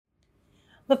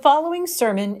The following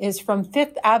sermon is from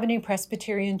Fifth Avenue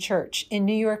Presbyterian Church in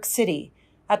New York City,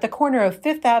 at the corner of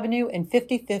Fifth Avenue and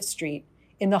 55th Street,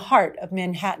 in the heart of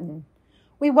Manhattan.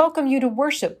 We welcome you to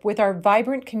worship with our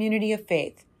vibrant community of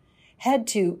faith. Head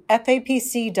to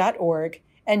fapc.org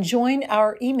and join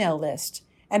our email list,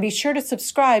 and be sure to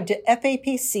subscribe to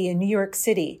FAPC in New York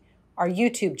City, our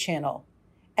YouTube channel.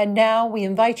 And now we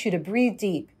invite you to breathe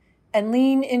deep and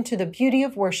lean into the beauty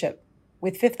of worship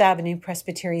with Fifth Avenue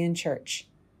Presbyterian Church.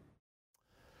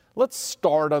 Let's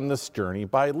start on this journey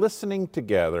by listening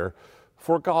together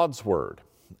for God's Word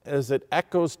as it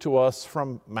echoes to us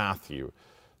from Matthew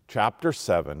chapter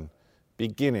 7,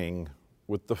 beginning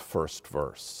with the first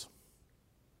verse.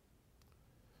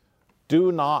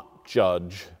 Do not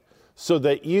judge, so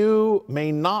that you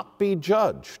may not be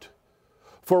judged.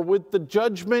 For with the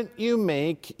judgment you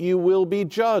make, you will be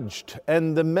judged,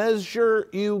 and the measure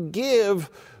you give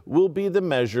will be the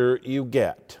measure you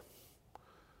get.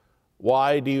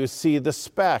 Why do you see the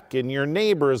speck in your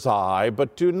neighbor's eye,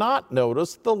 but do not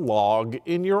notice the log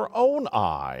in your own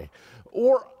eye?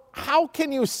 Or how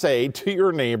can you say to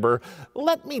your neighbor,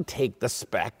 let me take the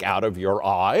speck out of your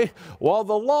eye, while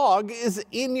the log is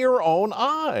in your own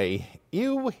eye?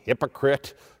 You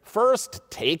hypocrite, first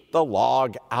take the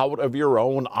log out of your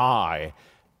own eye,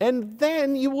 and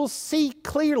then you will see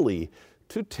clearly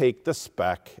to take the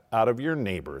speck out of your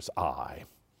neighbor's eye.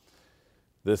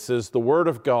 This is the word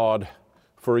of God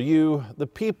for you, the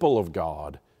people of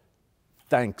God.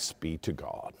 Thanks be to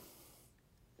God.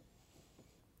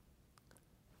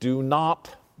 Do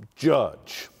not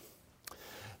judge.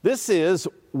 This is,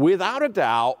 without a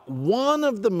doubt, one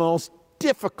of the most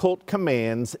difficult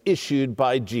commands issued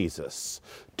by Jesus.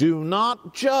 Do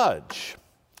not judge.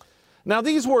 Now,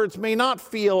 these words may not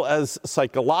feel as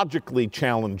psychologically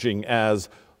challenging as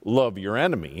love your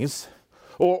enemies,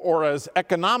 or as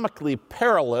economically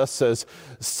perilous as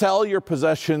sell your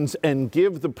possessions and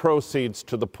give the proceeds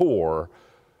to the poor.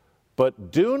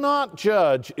 But do not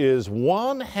judge is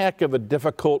one heck of a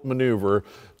difficult maneuver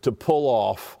to pull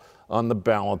off on the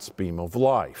balance beam of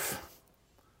life.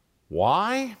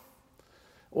 Why?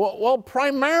 Well,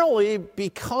 primarily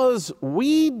because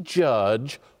we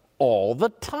judge all the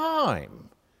time.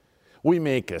 We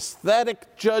make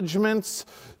aesthetic judgments.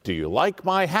 Do you like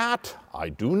my hat? I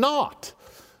do not.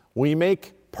 We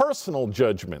make personal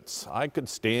judgments. I could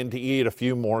stand to eat a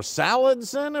few more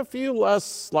salads and a few less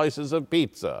slices of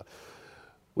pizza.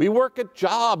 We work at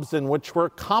jobs in which we're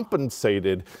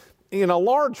compensated in a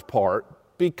large part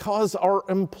because our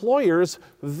employers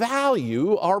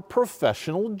value our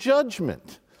professional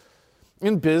judgment.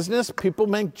 In business, people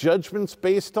make judgments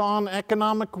based on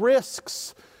economic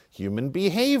risks, human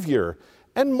behavior,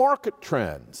 and market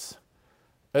trends.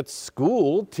 At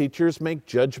school, teachers make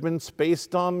judgments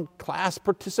based on class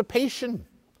participation,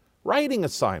 writing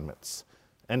assignments,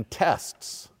 and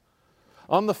tests.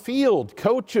 On the field,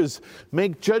 coaches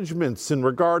make judgments in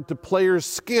regard to players'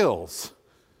 skills.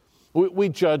 We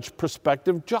judge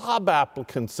prospective job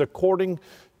applicants according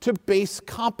to base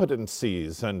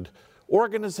competencies and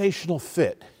organizational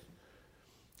fit.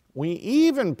 We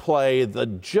even play the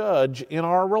judge in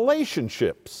our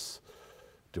relationships.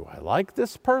 Do I like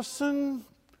this person?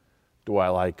 Do I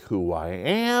like who I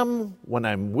am when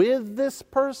I'm with this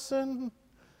person?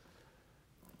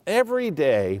 Every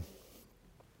day,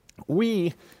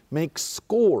 we make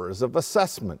scores of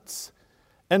assessments,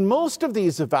 and most of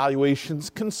these evaluations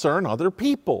concern other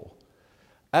people.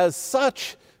 As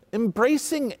such,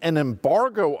 embracing an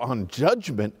embargo on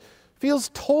judgment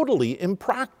feels totally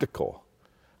impractical.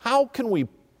 How can we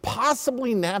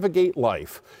possibly navigate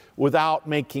life without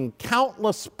making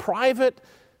countless private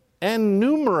and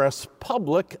numerous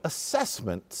public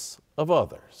assessments of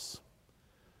others?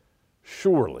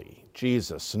 Surely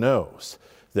Jesus knows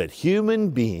that human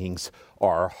beings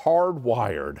are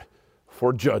hardwired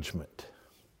for judgment.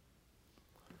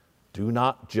 Do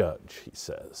not judge, he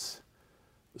says,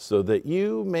 so that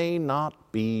you may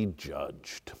not be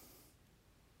judged.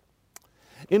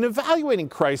 In evaluating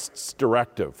Christ's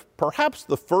directive, perhaps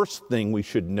the first thing we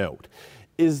should note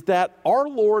is that our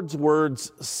Lord's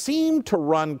words seem to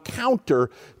run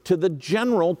counter to the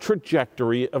general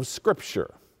trajectory of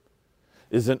Scripture.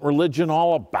 Isn't religion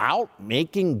all about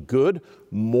making good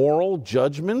moral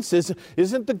judgments?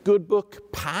 Isn't the good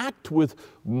book packed with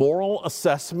moral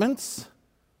assessments?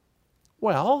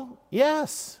 Well,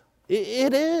 yes,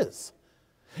 it is.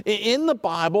 In the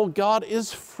Bible, God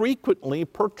is frequently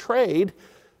portrayed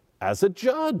as a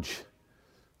judge.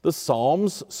 The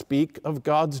Psalms speak of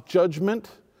God's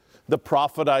judgment. The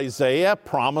prophet Isaiah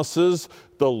promises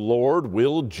the Lord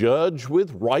will judge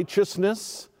with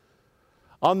righteousness.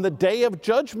 On the day of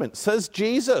judgment, says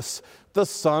Jesus, the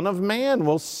Son of Man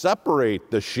will separate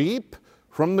the sheep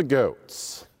from the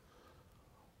goats.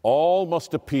 All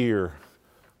must appear,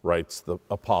 writes the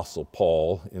Apostle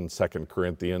Paul in 2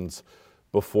 Corinthians,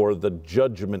 before the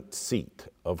judgment seat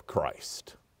of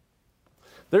Christ.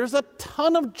 There's a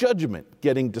ton of judgment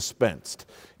getting dispensed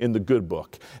in the good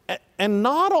book, and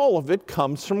not all of it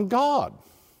comes from God.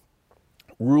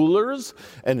 Rulers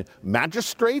and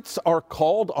magistrates are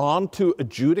called on to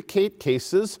adjudicate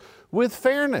cases with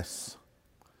fairness.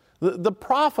 The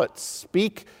prophets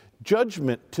speak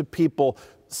judgment to people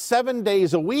 7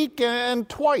 days a week and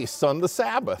twice on the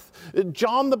Sabbath.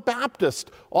 John the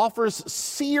Baptist offers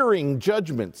searing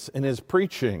judgments in his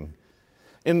preaching.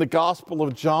 In the Gospel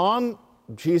of John,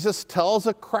 Jesus tells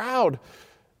a crowd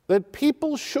that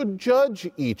people should judge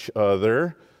each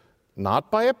other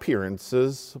not by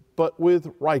appearances, but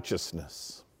with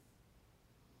righteousness.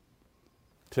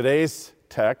 Today's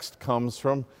text comes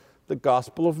from the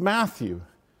Gospel of Matthew.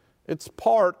 It's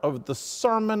part of the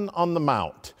Sermon on the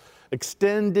Mount,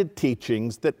 extended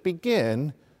teachings that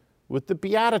begin with the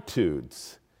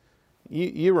Beatitudes.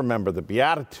 You remember the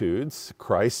Beatitudes,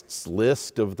 Christ's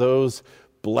list of those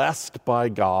blessed by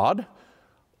God.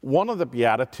 One of the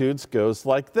Beatitudes goes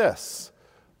like this: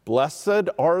 Blessed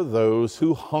are those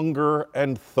who hunger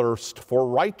and thirst for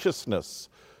righteousness,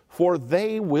 for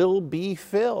they will be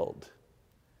filled.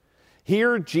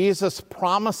 Here Jesus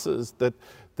promises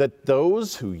that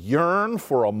those who yearn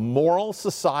for a moral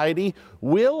society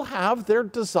will have their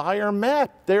desire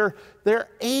met. Their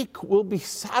ache will be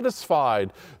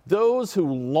satisfied. Those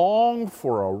who long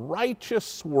for a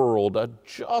righteous world, a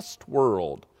just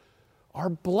world, are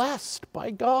blessed by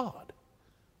God.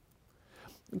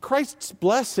 Christ's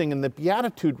blessing in the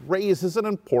Beatitude raises an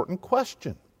important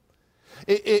question.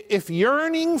 If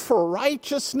yearning for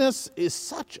righteousness is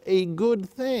such a good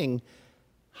thing,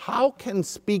 how can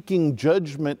speaking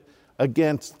judgment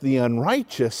against the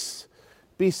unrighteous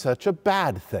be such a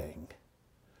bad thing?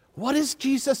 What is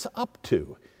Jesus up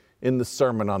to in the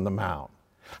Sermon on the Mount?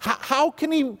 How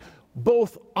can he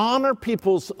both honor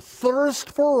people's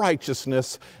thirst for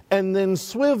righteousness and then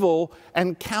swivel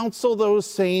and counsel those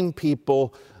same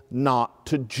people not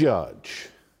to judge?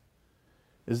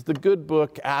 Is the good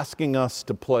book asking us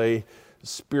to play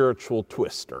spiritual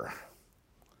twister?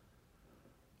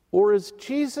 Or is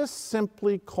Jesus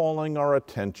simply calling our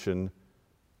attention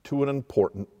to an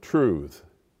important truth?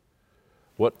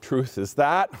 What truth is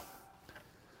that?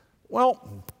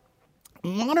 Well,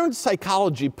 modern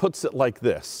psychology puts it like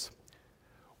this: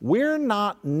 we're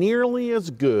not nearly as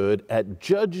good at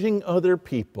judging other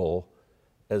people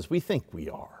as we think we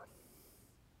are.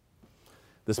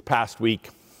 This past week,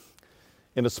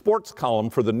 in a sports column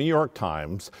for the New York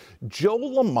Times, Joe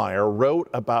Lamire wrote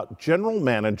about general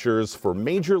managers for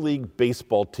Major League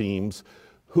Baseball teams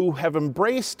who have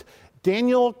embraced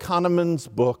Daniel Kahneman's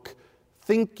book,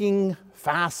 Thinking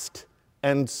Fast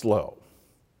and Slow.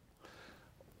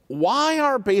 Why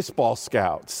are baseball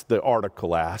scouts, the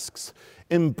article asks,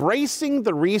 embracing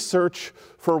the research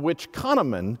for which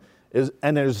Kahneman,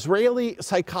 an Israeli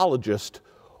psychologist,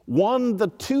 won the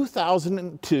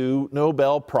 2002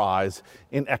 Nobel Prize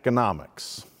in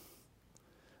Economics?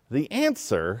 The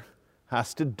answer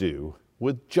has to do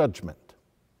with judgment.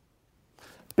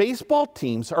 Baseball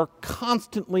teams are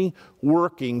constantly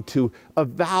working to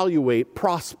evaluate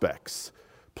prospects,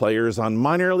 players on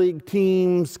minor league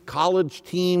teams, college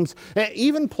teams, and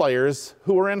even players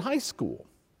who are in high school.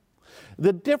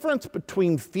 The difference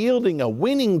between fielding a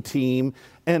winning team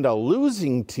and a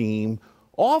losing team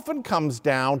often comes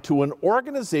down to an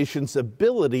organization's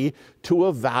ability to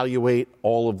evaluate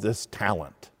all of this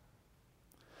talent.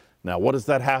 Now, what does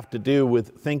that have to do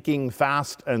with thinking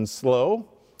fast and slow?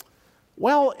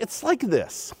 Well, it's like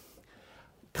this.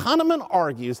 Kahneman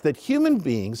argues that human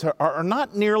beings are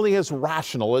not nearly as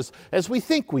rational as we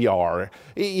think we are.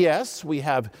 Yes, we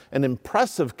have an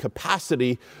impressive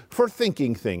capacity for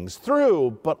thinking things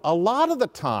through, but a lot of the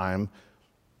time,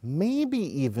 maybe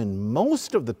even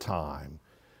most of the time,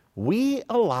 we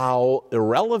allow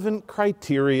irrelevant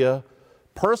criteria,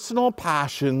 personal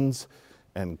passions,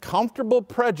 and comfortable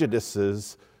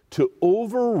prejudices to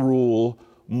overrule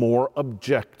more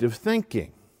objective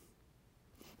thinking.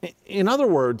 In other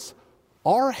words,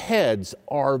 our heads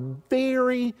are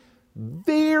very,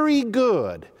 very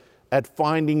good at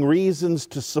finding reasons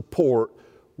to support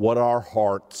what our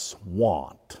hearts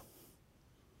want.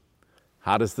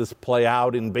 How does this play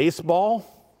out in baseball?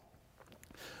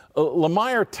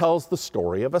 Lamire tells the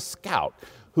story of a scout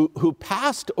who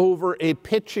passed over a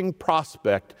pitching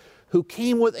prospect who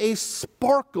came with a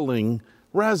sparkling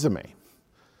resume.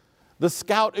 The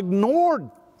scout ignored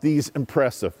these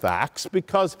impressive facts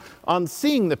because on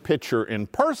seeing the picture in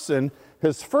person,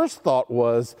 his first thought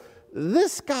was,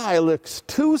 this guy looks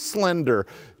too slender,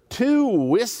 too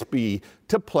wispy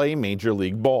to play Major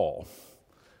League Ball.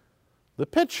 The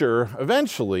pitcher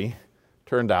eventually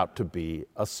turned out to be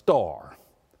a star.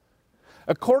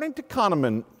 According to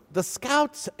Kahneman, the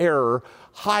scout's error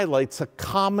highlights a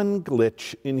common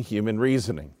glitch in human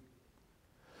reasoning.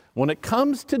 When it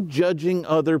comes to judging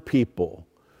other people,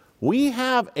 we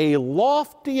have a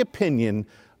lofty opinion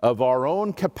of our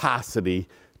own capacity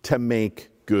to make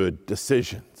good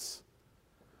decisions.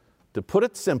 To put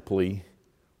it simply,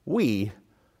 we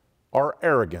are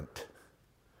arrogant.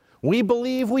 We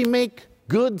believe we make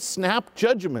good snap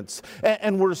judgments,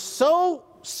 and we're so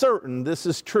certain this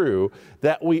is true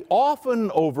that we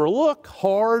often overlook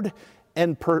hard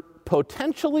and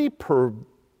potentially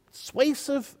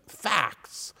persuasive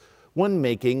facts when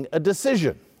making a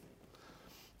decision.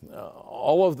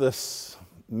 All of this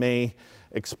may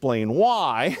explain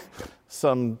why,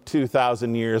 some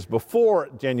 2,000 years before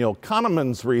Daniel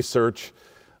Kahneman's research,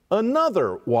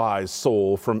 another wise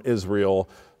soul from Israel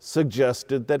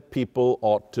suggested that people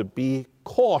ought to be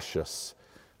cautious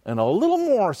and a little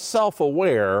more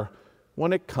self-aware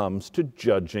when it comes to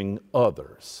judging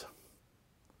others.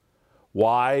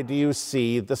 Why do you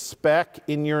see the speck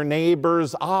in your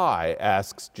neighbor's eye,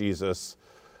 asks Jesus,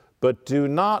 but do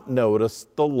not notice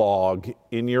the log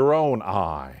in your own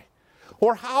eye?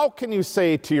 Or how can you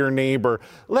say to your neighbor,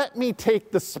 let me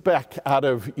take the speck out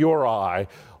of your eye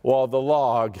while the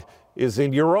log is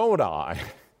in your own eye?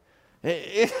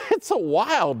 It's a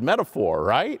wild metaphor,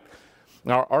 right?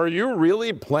 Now, are you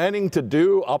really planning to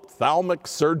do ophthalmic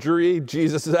surgery,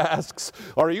 Jesus asks?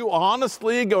 Are you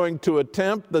honestly going to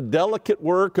attempt the delicate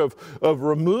work of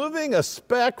removing a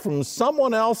speck from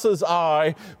someone else's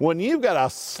eye when you've got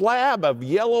a slab of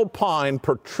yellow pine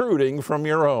protruding from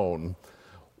your own?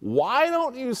 Why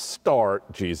don't you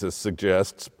start, Jesus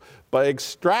suggests, by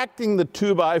extracting the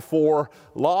 2x4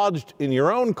 lodged in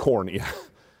your own cornea?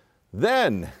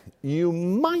 Then you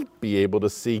might be able to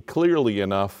see clearly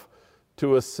enough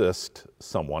to assist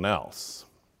someone else.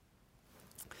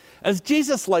 As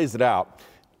Jesus lays it out,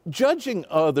 judging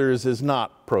others is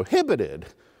not prohibited,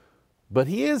 but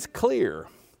he is clear.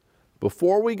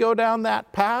 Before we go down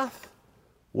that path,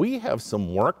 we have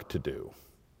some work to do.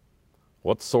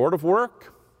 What sort of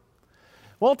work?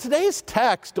 Well, today's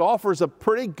text offers a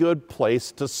pretty good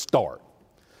place to start.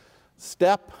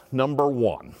 Step number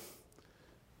 1,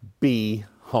 be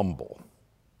humble.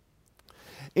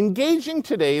 Engaging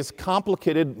today's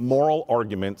complicated moral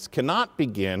arguments cannot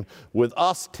begin with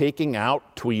us taking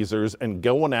out tweezers and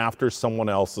going after someone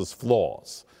else's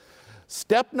flaws.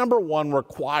 Step number 1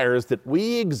 requires that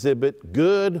we exhibit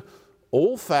good,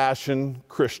 old-fashioned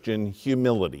Christian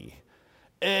humility.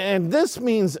 And this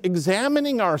means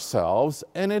examining ourselves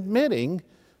and admitting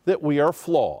that we are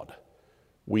flawed.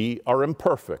 We are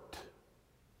imperfect.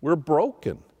 We're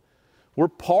broken. We're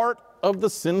part of the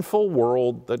sinful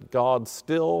world that God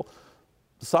still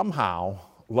somehow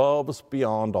loves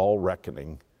beyond all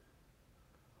reckoning.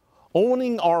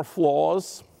 Owning our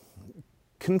flaws,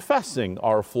 confessing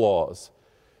our flaws,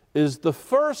 is the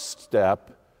first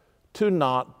step to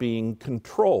not being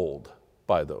controlled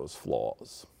by those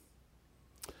flaws.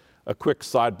 A quick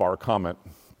sidebar comment.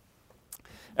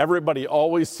 Everybody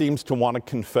always seems to want to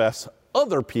confess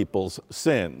other people's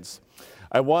sins.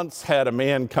 I once had a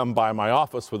man come by my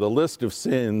office with a list of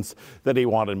sins that he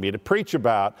wanted me to preach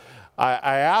about.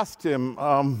 I asked him,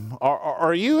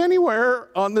 are you anywhere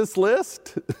on this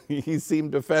list? He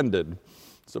seemed offended.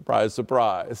 Surprise,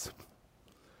 surprise.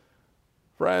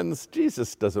 Friends,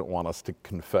 Jesus doesn't want us to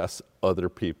confess other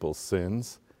people's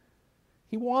sins.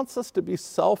 He wants us to be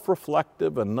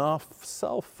self-reflective enough,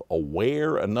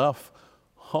 self-aware enough,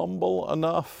 humble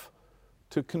enough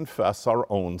to confess our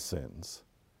own sins.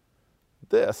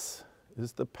 This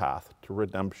is the path to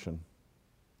redemption.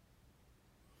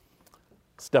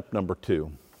 Step number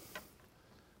 2,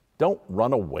 don't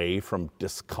run away from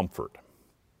discomfort.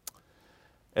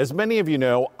 As many of you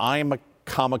know, I'm a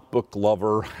comic book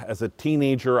lover. As a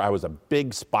teenager, I was a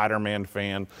big Spider-Man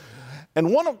fan.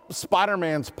 And one of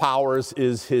Spider-Man's powers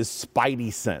is his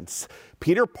spidey sense.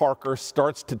 Peter Parker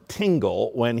starts to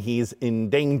tingle when he's in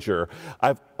danger.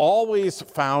 I've always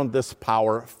found this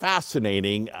power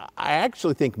fascinating. I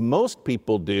actually think most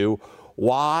people do.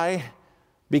 Why?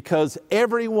 Because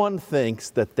everyone thinks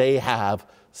that they have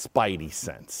spidey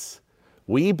sense.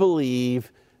 We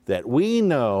believe that we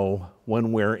know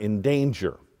when we're in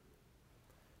danger.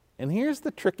 And here's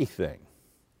the tricky thing.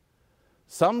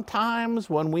 Sometimes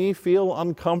when we feel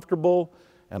uncomfortable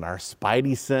and our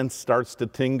spidey sense starts to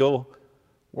tingle,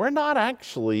 we're not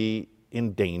actually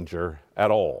in danger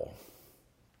at all.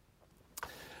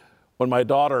 When my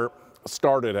daughter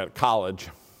started at college,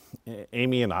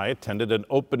 Amy and I attended an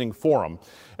opening forum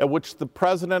at which the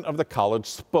president of the college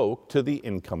spoke to the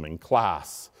incoming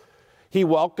class. He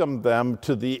welcomed them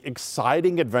to the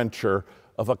exciting adventure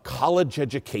of a college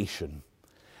education.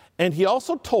 And he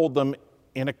also told them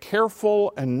in a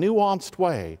careful and nuanced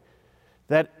way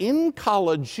that in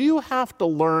college you have to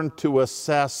learn to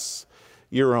assess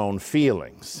your own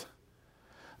feelings.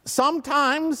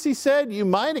 Sometimes, he said, you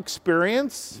might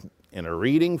experience in a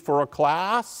reading for a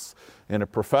class, in a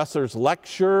professor's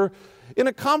lecture, in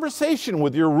a conversation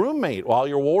with your roommate while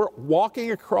you're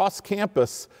walking across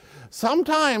campus,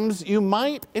 sometimes you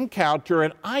might encounter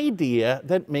an idea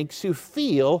that makes you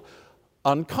feel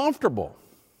uncomfortable.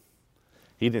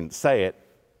 He didn't say it,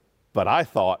 but I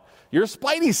thought, your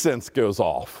spidey sense goes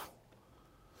off.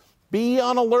 Be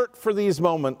on alert for these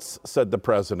moments, said the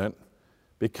president,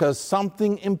 because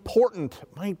something important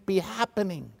might be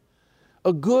happening.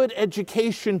 A good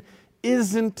education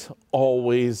isn't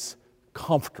always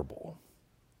comfortable.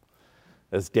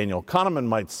 As Daniel Kahneman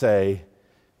might say,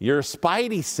 your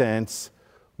spidey sense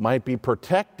might be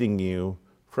protecting you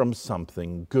from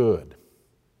something good.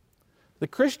 The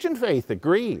Christian faith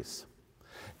agrees.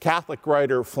 Catholic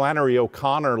writer Flannery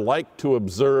O'Connor liked to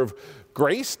observe,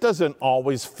 grace doesn't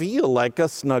always feel like a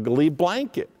snuggly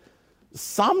blanket.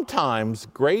 Sometimes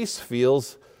grace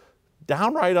feels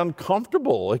downright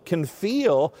uncomfortable. It can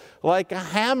feel like a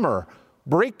hammer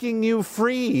breaking you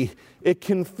free. It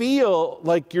can feel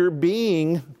like you're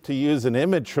being, to use an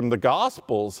image from the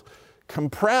Gospels,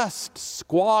 compressed,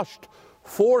 squashed,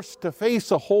 forced to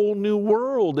face a whole new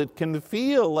world. It can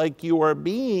feel like you are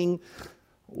being,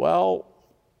 well,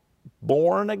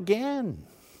 born again.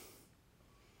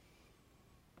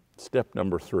 Step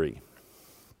number 3,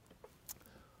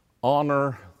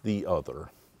 honor the other.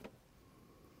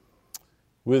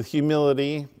 With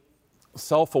humility,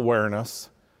 self-awareness,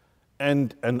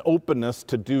 and an openness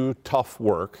to do tough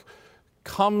work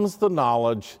comes the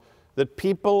knowledge that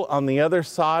people on the other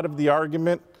side of the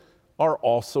argument are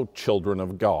also children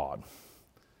of God.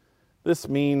 This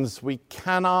means we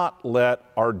cannot let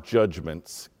our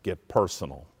judgments get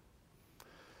personal.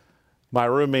 My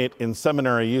roommate in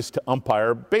seminary used to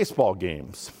umpire baseball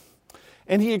games.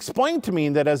 And he explained to me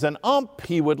that as an ump,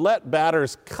 he would let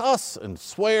batters cuss and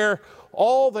swear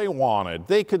all they wanted.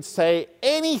 They could say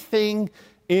anything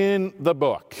in the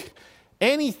book,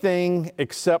 anything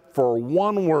except for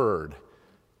one word.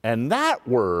 And that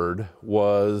word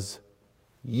was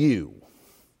you.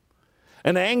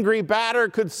 An angry batter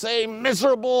could say,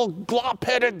 miserable,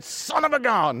 glop-headed son of a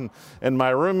gun, and my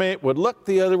roommate would look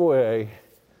the other way.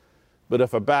 But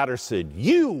if a batter said,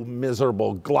 you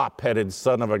miserable, glop-headed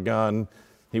son of a gun,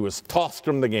 he was tossed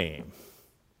from the game.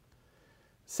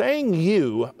 Saying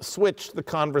you switched the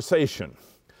conversation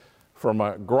from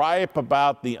a gripe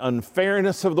about the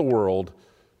unfairness of the world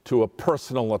to a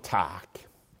personal attack.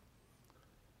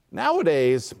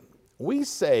 Nowadays, we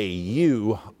say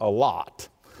you a lot.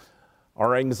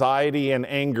 Our anxiety and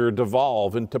anger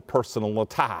devolve into personal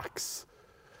attacks.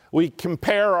 We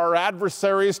compare our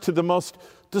adversaries to the most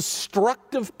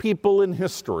destructive people in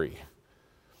history.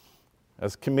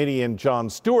 As comedian Jon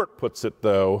Stewart puts it,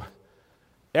 though,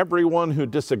 everyone who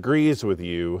disagrees with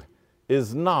you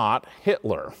is not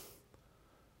Hitler.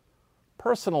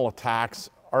 Personal attacks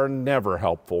are never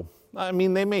helpful. I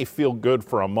mean, they may feel good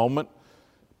for a moment,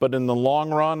 but in the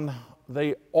long run,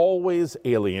 they always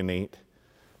alienate.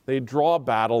 They draw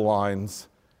battle lines.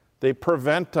 They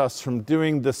prevent us from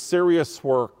doing the serious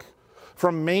work,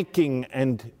 from making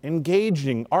and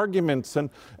engaging arguments,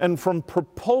 and from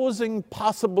proposing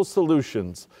possible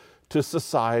solutions to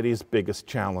society's biggest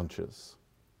challenges.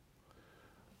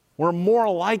 We're more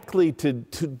likely to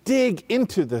dig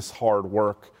into this hard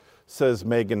work, says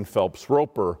Megan Phelps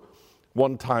Roper,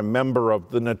 one-time member of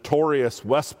the notorious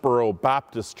Westboro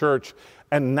Baptist Church,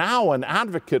 and now an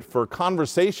advocate for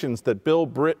conversations that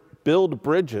build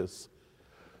bridges.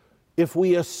 If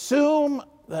we assume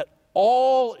that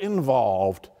all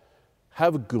involved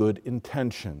have good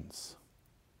intentions,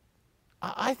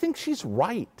 I think she's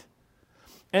right.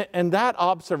 And that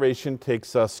observation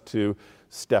takes us to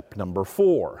step number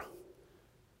 4,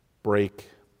 break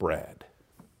bread.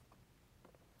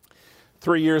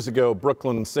 3 years ago,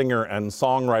 Brooklyn singer and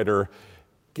songwriter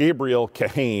Gabriel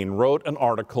Kahane wrote an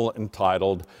article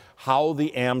entitled, How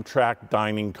the Amtrak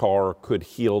Dining Car Could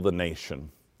Heal the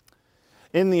Nation.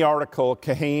 In the article,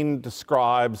 Kahane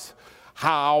describes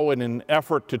how, in an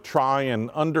effort to try and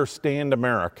understand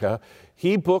America,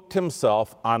 he booked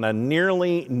himself on a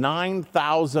nearly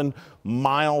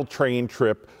 9,000-mile train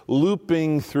trip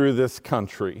looping through this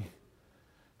country.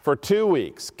 For 2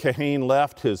 weeks, Kahane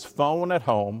left his phone at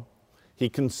home. He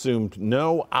consumed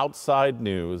no outside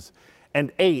news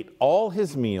and ate all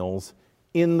his meals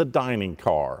in the dining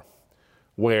car,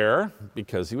 where,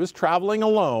 because he was traveling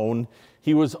alone,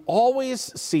 he was always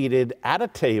seated at a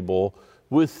table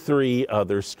with 3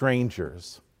 other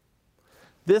strangers.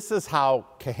 This is how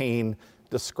Kahane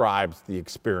describes the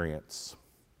experience.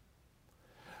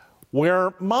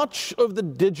 Where much of the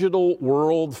digital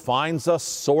world finds us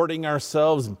sorting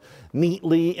ourselves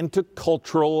neatly into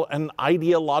cultural and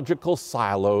ideological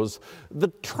silos, the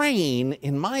train,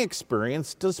 in my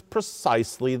experience, does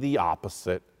precisely the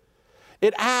opposite.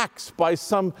 It acts by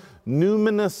some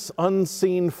numinous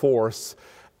unseen force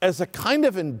as a kind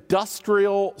of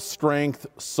industrial strength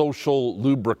social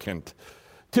lubricant.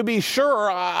 To be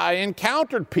sure, I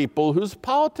encountered people whose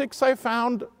politics I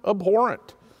found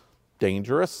abhorrent,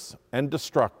 dangerous, and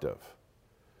destructive.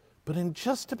 But in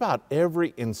just about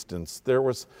every instance, there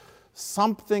was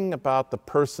something about the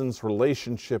person's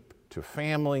relationship to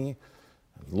family,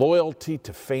 loyalty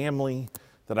to family,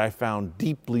 that I found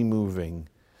deeply moving.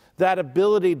 That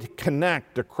ability to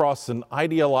connect across an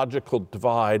ideological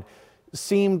divide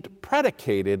seemed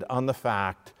predicated on the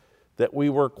fact that we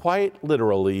were quite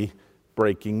literally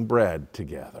breaking bread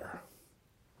together.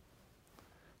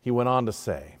 He went on to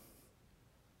say,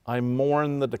 I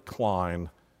mourn the decline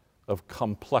of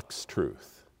complex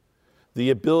truth, the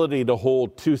ability to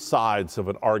hold 2 sides of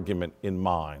an argument in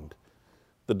mind,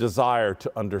 the desire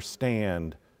to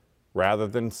understand rather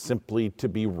than simply to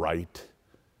be right.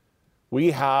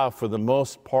 We have, for the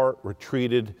most part,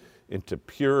 retreated into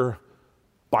pure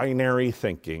binary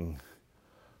thinking.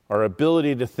 Our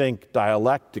ability to think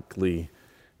dialectically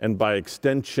and by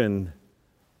extension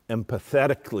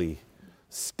empathetically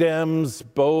stems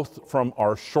both from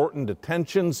our shortened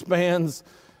attention spans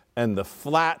and the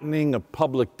flattening of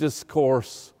public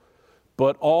discourse,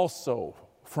 but also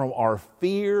from our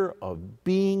fear of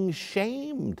being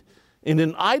shamed in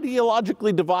an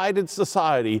ideologically divided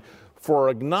society for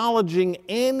acknowledging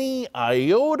any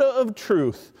iota of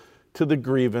truth to the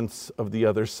grievance of the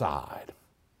other side.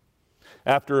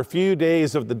 After a few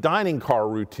days of the dining car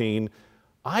routine,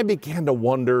 I began to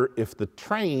wonder if the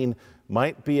train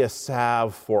might be a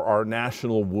salve for our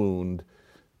national wound,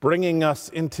 bringing us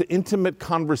into intimate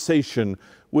conversation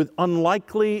with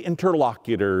unlikely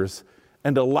interlocutors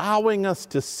and allowing us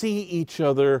to see each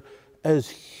other as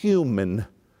human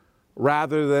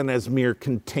rather than as mere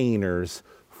containers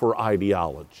for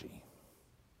ideology.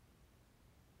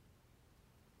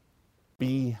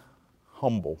 Be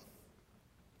humble.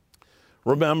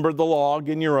 Remember the log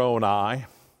in your own eye.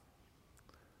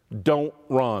 Don't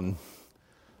run.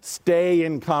 Stay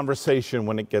in conversation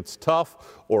when it gets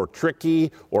tough or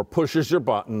tricky or pushes your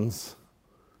buttons.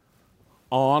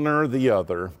 Honor the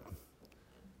other.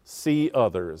 See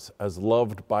others as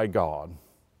loved by God.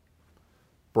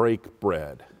 Break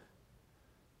bread.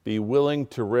 Be willing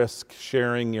to risk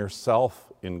sharing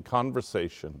yourself in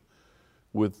conversation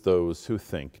with those who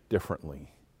think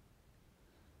differently.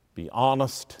 Be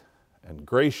honest and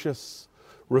gracious.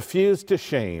 Refuse to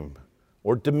shame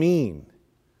or demean.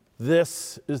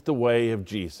 This is the way of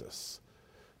Jesus.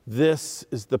 This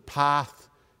is the path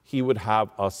he would have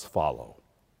us follow.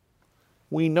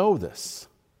 We know this.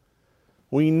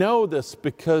 We know this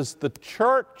because the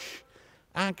church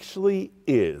actually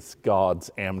is God's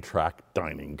Amtrak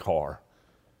dining car.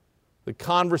 The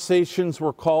conversations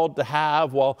we're called to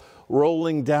have while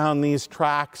rolling down these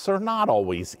tracks are not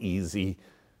always easy.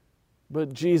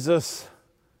 But Jesus,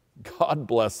 God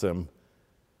bless him,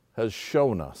 has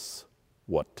shown us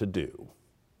what to do.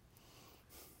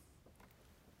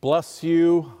 Bless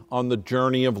you on the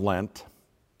journey of Lent.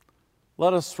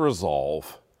 Let us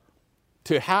resolve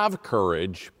to have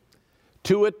courage,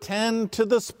 to attend to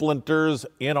the splinters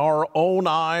in our own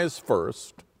eyes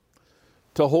first,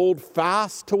 to hold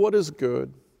fast to what is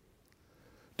good.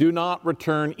 Do not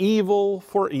return evil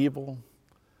for evil.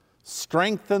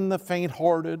 Strengthen the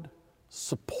faint-hearted,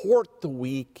 support the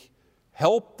weak,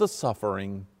 help the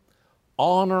suffering,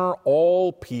 honor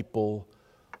all people,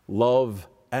 love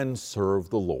and serve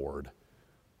the Lord.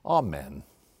 Amen.